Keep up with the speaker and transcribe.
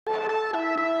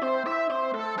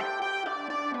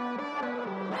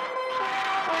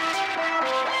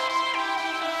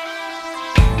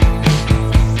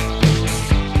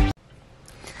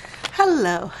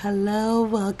Hello,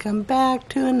 welcome back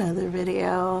to another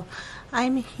video.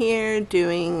 I'm here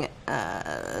doing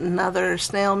another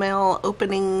snail mail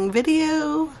opening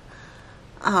video.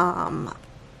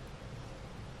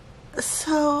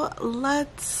 So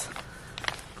let's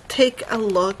take a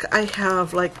look. I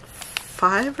have like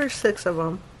 5 or 6 of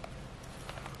them.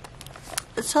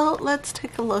 So let's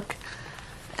take a look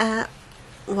at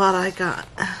what I got.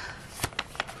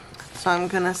 So I'm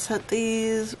gonna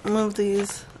move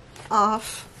these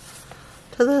off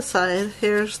to the side.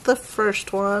 Here's the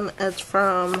first one. It's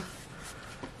from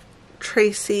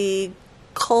Tracy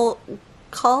Cult.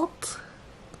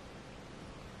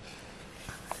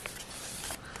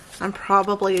 I'm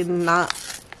probably not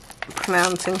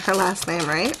pronouncing her last name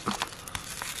right.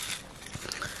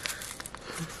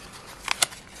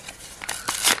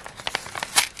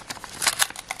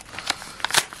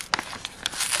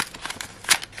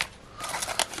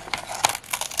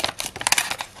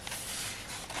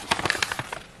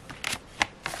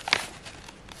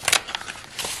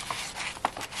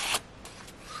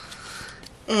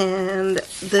 And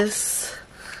this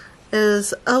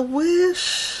is a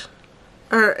wish,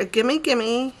 or a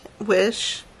gimme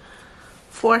wish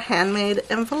for handmade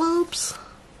envelopes.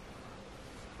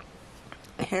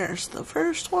 Here's the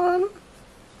first one.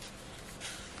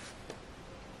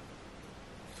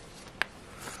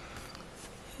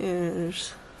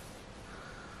 Here's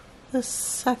the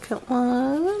second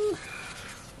one.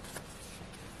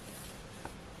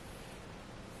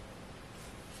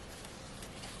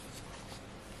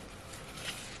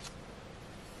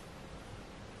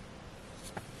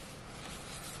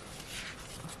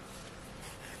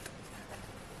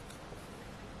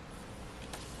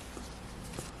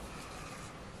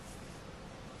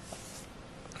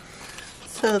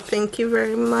 So thank you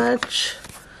very much,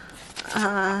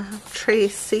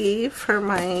 Tracy, for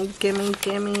my gimme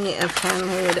of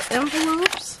handmade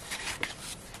envelopes.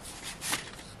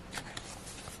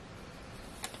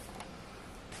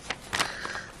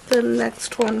 The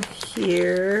next one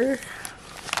here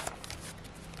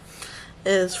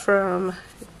is from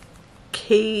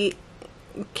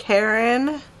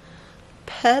Karen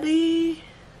Petty.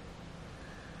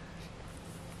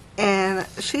 And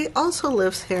she also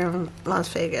lives here in Las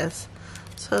Vegas.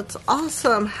 So it's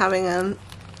awesome having a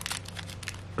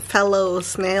fellow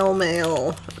snail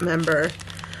mail member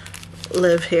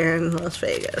live here in Las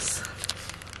Vegas.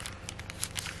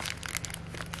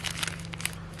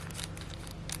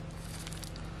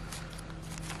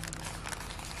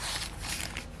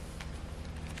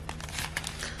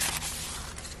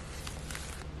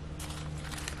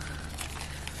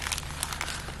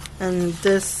 And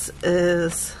this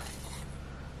is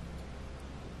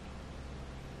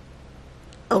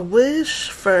a wish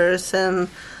for send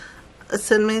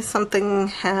me something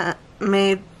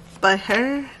made by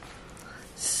her.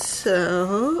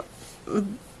 So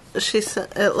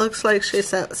it looks like she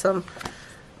sent some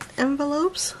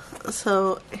envelopes.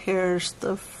 So here's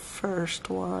the first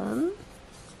one.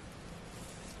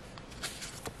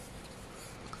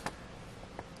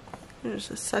 Here's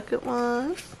the second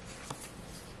one.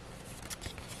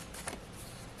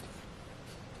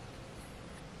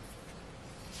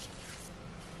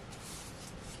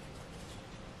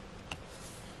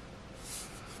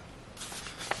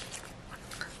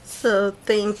 So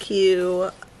thank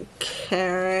you,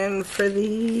 Karen, for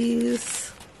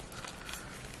these.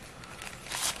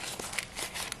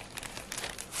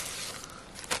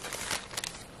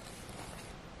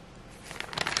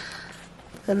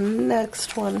 The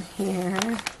next one here,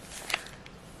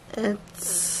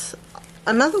 it's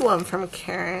another one from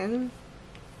Karen.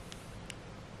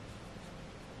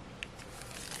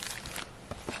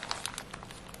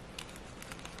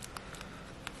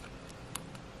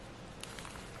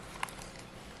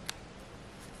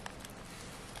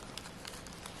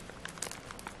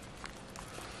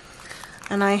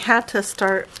 And I had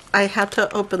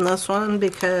to open this one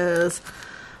because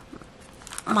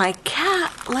my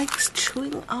cat likes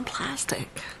chewing on plastic.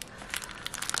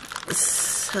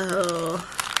 So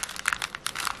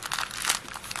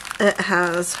it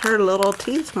has her little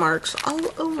teeth marks all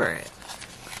over it.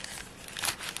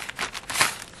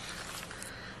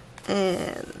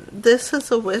 And this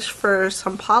is a wish for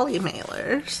some poly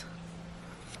mailers.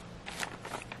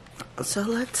 So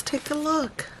let's take a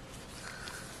look.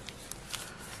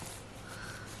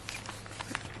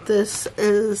 This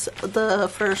is the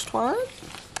first one.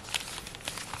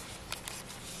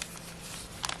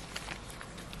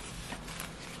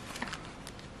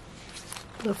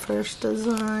 The first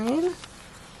design.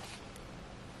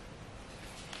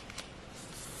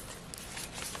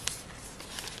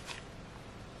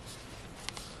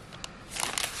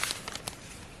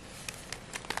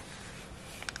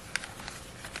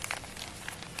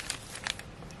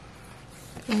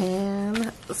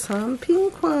 And some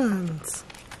pink ones.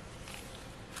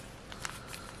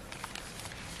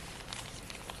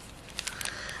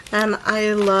 And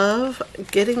I love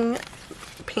getting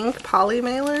pink poly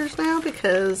mailers now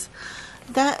because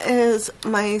that is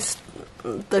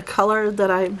the color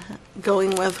that I'm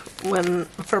going with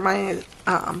for my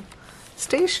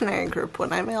stationery group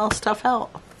when I mail stuff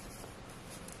out.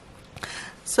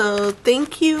 So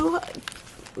thank you,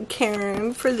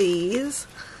 Karen, for these.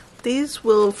 These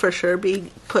will for sure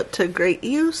be put to great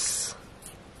use.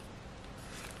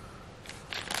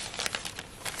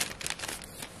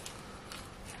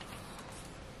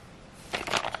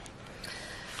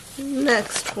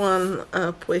 Next one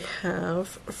up we have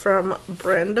from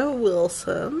Brenda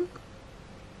Wilson.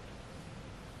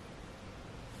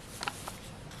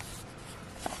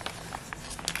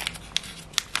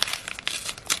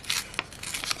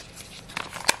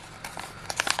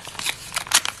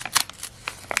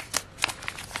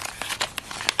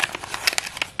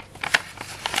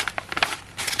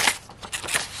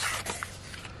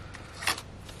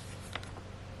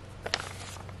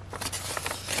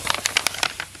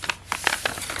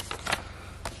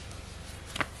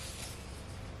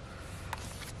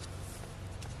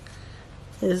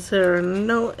 Is there a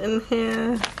note in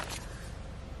here?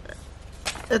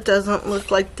 It doesn't look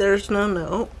like there's no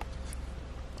note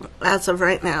as of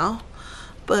right now,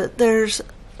 but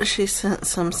she sent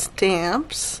some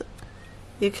stamps.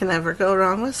 You can never go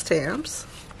wrong with stamps.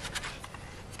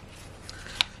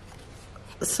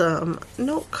 Some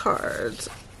note cards.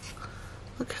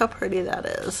 Look how pretty that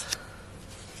is.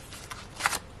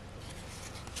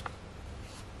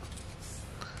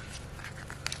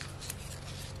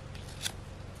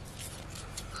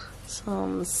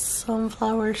 Some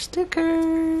sunflower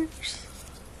stickers.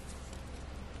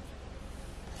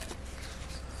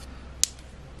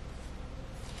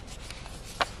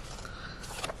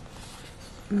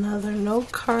 Another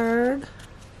note card.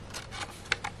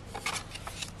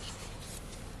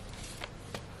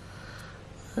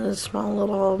 A small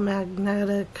little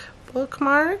magnetic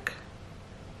bookmark.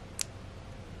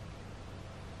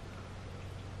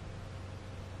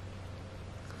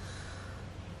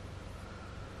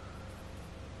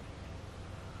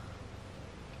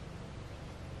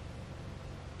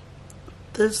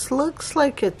 This looks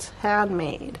like it's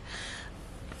handmade.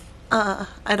 I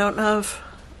don't know if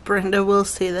Brenda will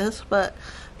see this, but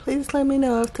please let me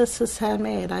know if this is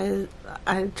handmade.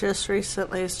 I just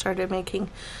recently started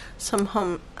making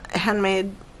some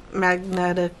handmade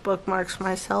magnetic bookmarks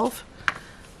myself,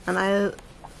 and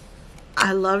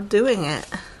I love doing it.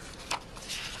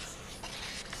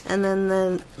 And then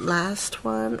the last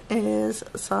one is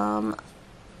some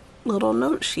little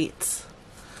note sheets.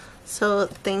 So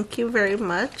thank you very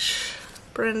much,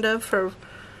 Brenda, for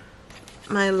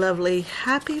my lovely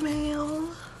Happy Mail.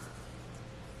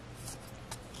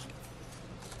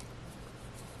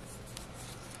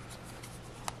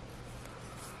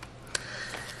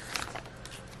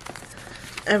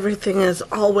 Everything is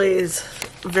always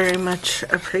very much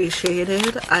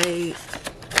appreciated. I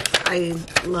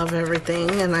love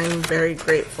everything, and I'm very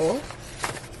grateful.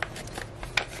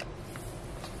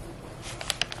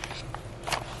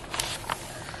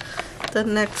 The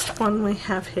next one we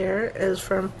have here is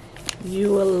from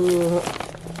Uilani.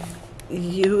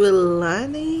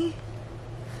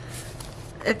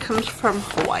 It comes from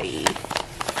Hawaii.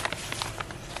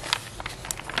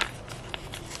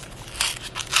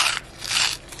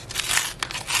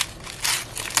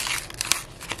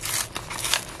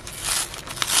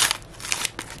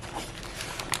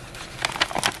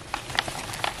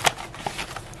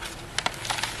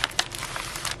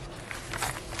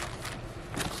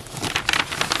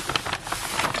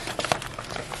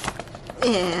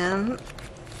 And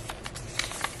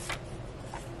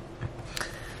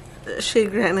she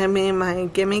granted me my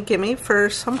gimme for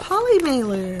some poly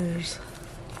mailers.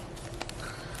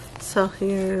 So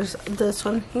here's this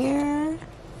one here,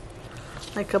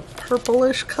 like a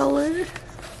purplish color.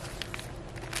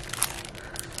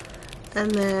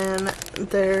 And then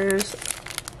there's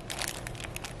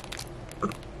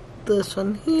this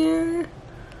one here,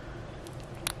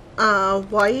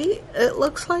 white it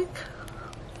looks like.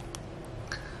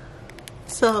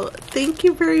 So thank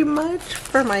you very much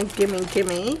for my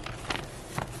gimme.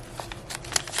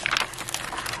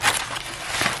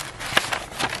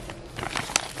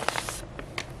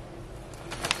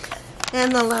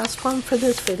 And the last one for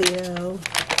this video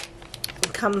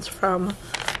comes from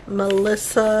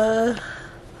Melissa.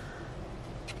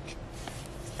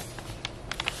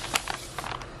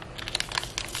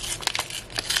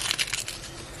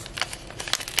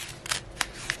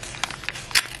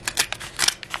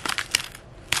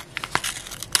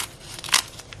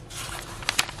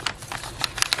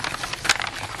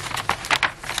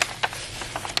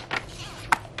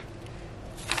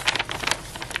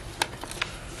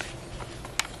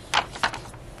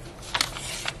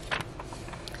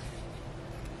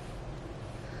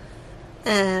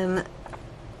 And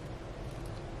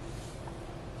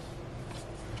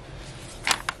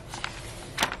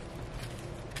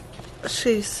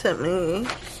she sent me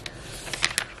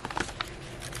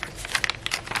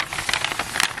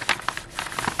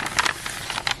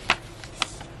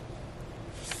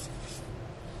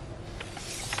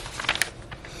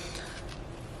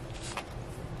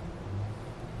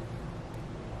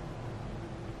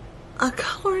a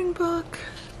coloring book,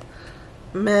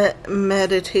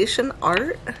 meditation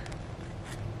art.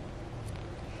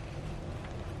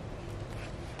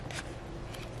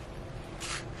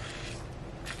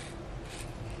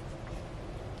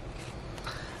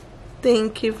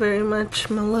 Thank you very much,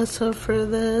 Melissa, for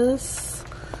this.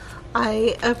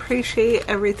 I appreciate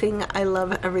everything. I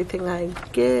love everything I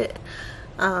get.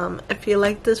 If you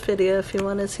like this video, if you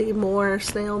want to see more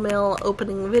snail mail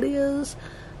opening videos,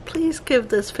 please give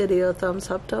this video a thumbs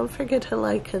up. Don't forget to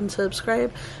like and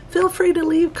subscribe. Feel free to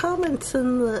leave comments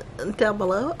down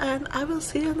below, and I will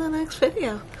see you in the next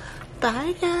video.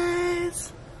 Bye,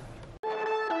 guys.